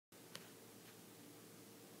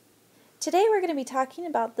Today we're going to be talking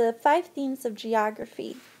about the 5 themes of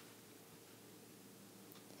geography.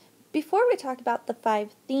 Before we talk about the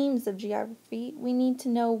 5 themes of geography, we need to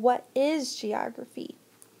know what is geography.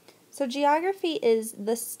 So geography is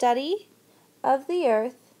the study of the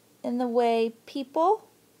earth and the way people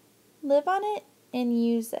live on it and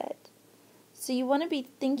use it. So you want to be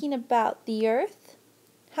thinking about the earth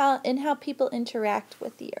and how people interact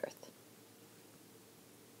with the earth.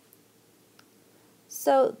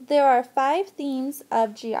 So there are 5 themes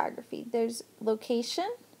of geography. There's location,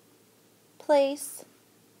 place,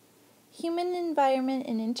 human environment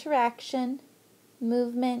and interaction,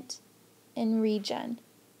 movement, and region.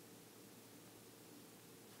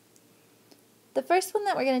 The first one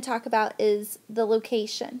that we're going to talk about is the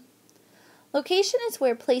location. Location is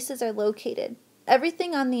where places are located.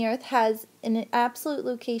 Everything on the earth has an absolute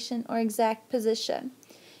location or exact position.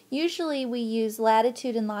 Usually we use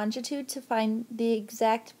latitude and longitude to find the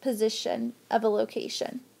exact position of a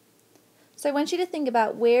location. So I want you to think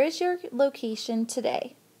about, where is your location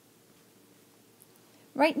today?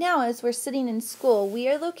 Right now, as we're sitting in school, we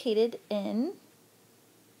are located in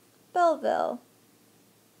Belleville.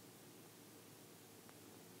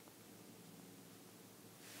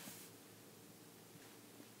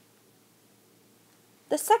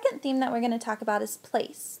 The second theme that we're going to talk about is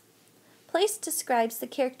place. Place describes the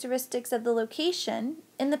characteristics of the location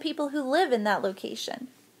and the people who live in that location.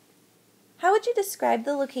 How would you describe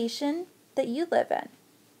the location that you live in?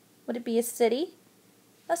 Would it be a city?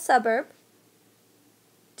 A suburb?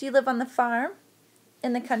 Do you live on the farm?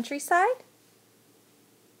 In the countryside?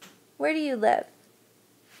 Where do you live?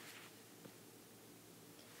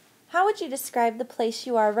 How would you describe the place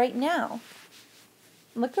you are right now?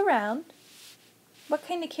 Look around. What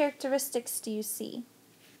kind of characteristics do you see?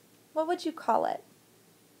 What would you call it?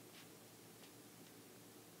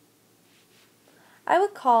 I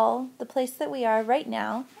would call the place that we are right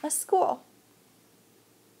now a school.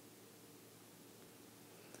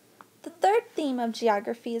 The third theme of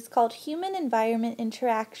geography is called human environment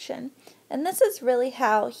interaction, and this is really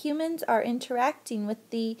how humans are interacting with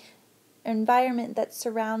the environment that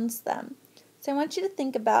surrounds them. So I want you to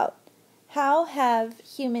think about, how have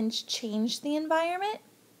humans changed the environment,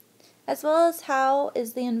 as well as how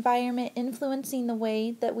is the environment influencing the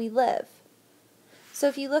way that we live. So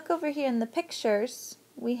if you look over here in the pictures,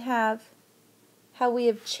 we have how we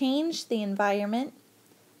have changed the environment,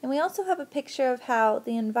 and we also have a picture of how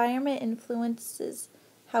the environment influences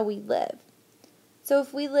how we live. So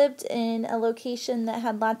if we lived in a location that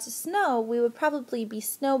had lots of snow, we would probably be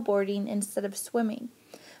snowboarding instead of swimming.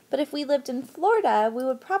 But if we lived in Florida, we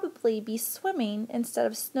would probably be swimming instead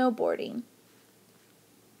of snowboarding.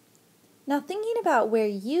 Now, thinking about where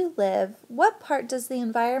you live, what part does the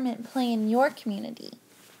environment play in your community?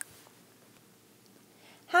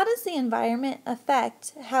 How does the environment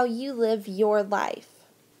affect how you live your life?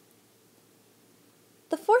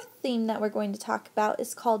 The fourth theme that we're going to talk about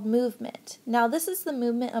is called movement. Now, this is the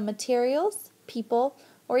movement of materials, people,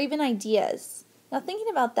 or even ideas. Now, thinking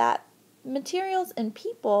about that, materials and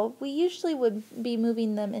people, we usually would be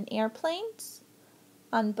moving them in airplanes,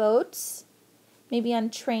 on boats, maybe on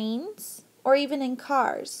trains, or even in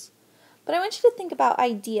cars. But I want you to think about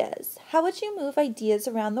ideas. How would you move ideas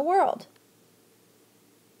around the world?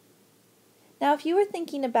 Now, if you were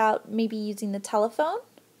thinking about maybe using the telephone,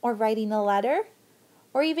 or writing a letter,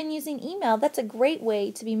 or even using email, that's a great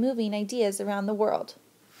way to be moving ideas around the world.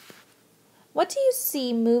 What do you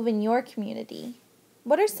see move in your community?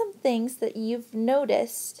 What are some things that you've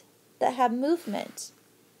noticed that have movement?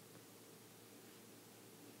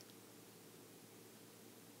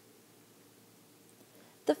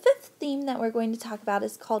 The fifth theme that we're going to talk about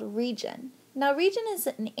is called region. Now, region is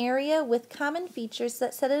an area with common features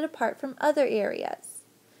that set it apart from other areas.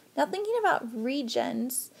 Now, thinking about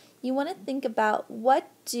regions, you want to think about, what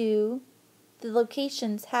do the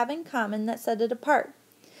locations have in common that set it apart?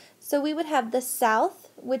 So we would have the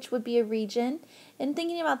South, which would be a region, and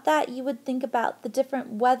thinking about that, you would think about the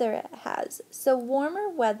different weather it has. So warmer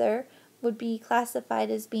weather would be classified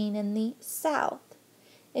as being in the South.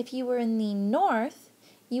 If you were in the North,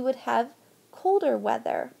 you would have colder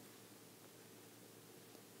weather.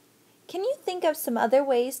 Can you think of some other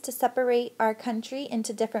ways to separate our country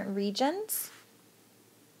into different regions?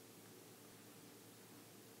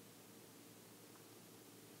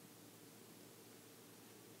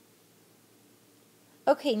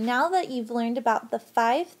 Okay, now that you've learned about the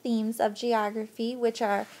 5 themes of geography, which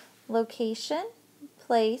are location,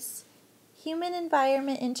 place, human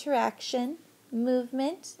environment interaction,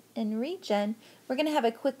 movement, and region, we're going to have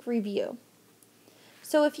a quick review.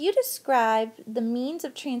 So if you describe the means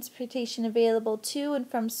of transportation available to and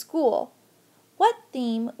from school, what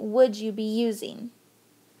theme would you be using?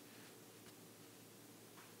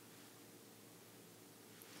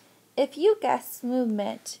 If you guessed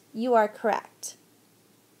movement, you are correct.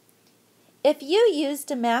 If you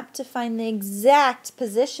used a map to find the exact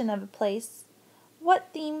position of a place, what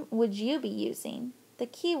theme would you be using? The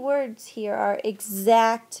key words here are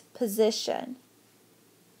exact position.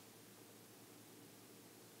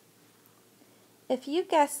 If you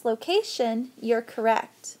guessed location, you're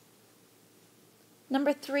correct.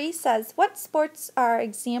 Number 3 says, what sports are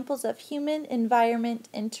examples of human-environment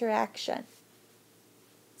interaction?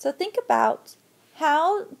 So think about,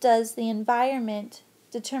 how does the environment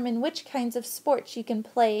determine which kinds of sports you can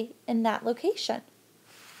play in that location?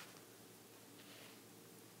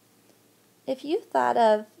 If you thought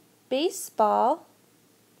of baseball,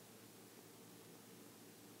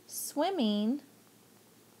 swimming,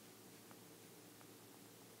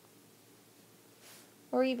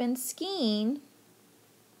 or even skiing,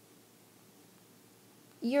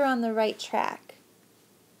 you're on the right track.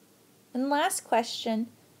 And last question,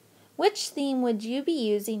 which theme would you be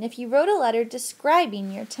using if you wrote a letter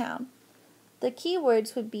describing your town? The key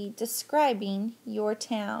words would be describing your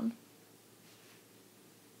town.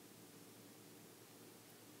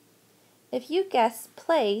 If you guess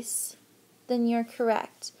place, then you're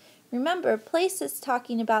correct. Remember, place is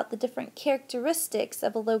talking about the different characteristics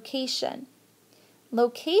of a location.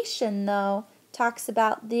 Location, though, talks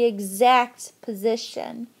about the exact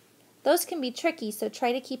position. Those can be tricky, so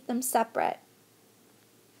try to keep them separate.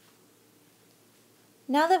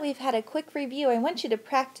 Now that we've had a quick review, I want you to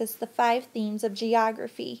practice the 5 themes of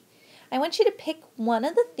geography. I want you to pick one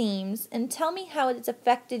of the themes and tell me how it has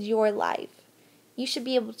affected your life. You should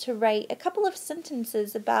be able to write a couple of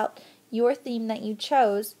sentences about your theme that you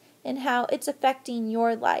chose and how it's affecting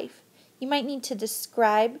your life. You might need to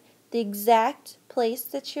describe the exact place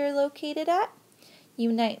that you're located at. You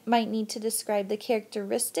might need to describe the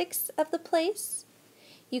characteristics of the place.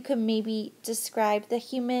 You could maybe describe the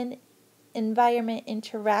human environment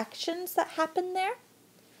interactions that happen there.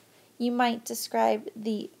 You might describe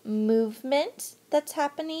the movement that's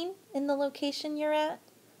happening in the location you're at.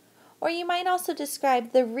 Or you might also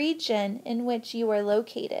describe the region in which you are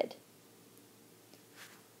located.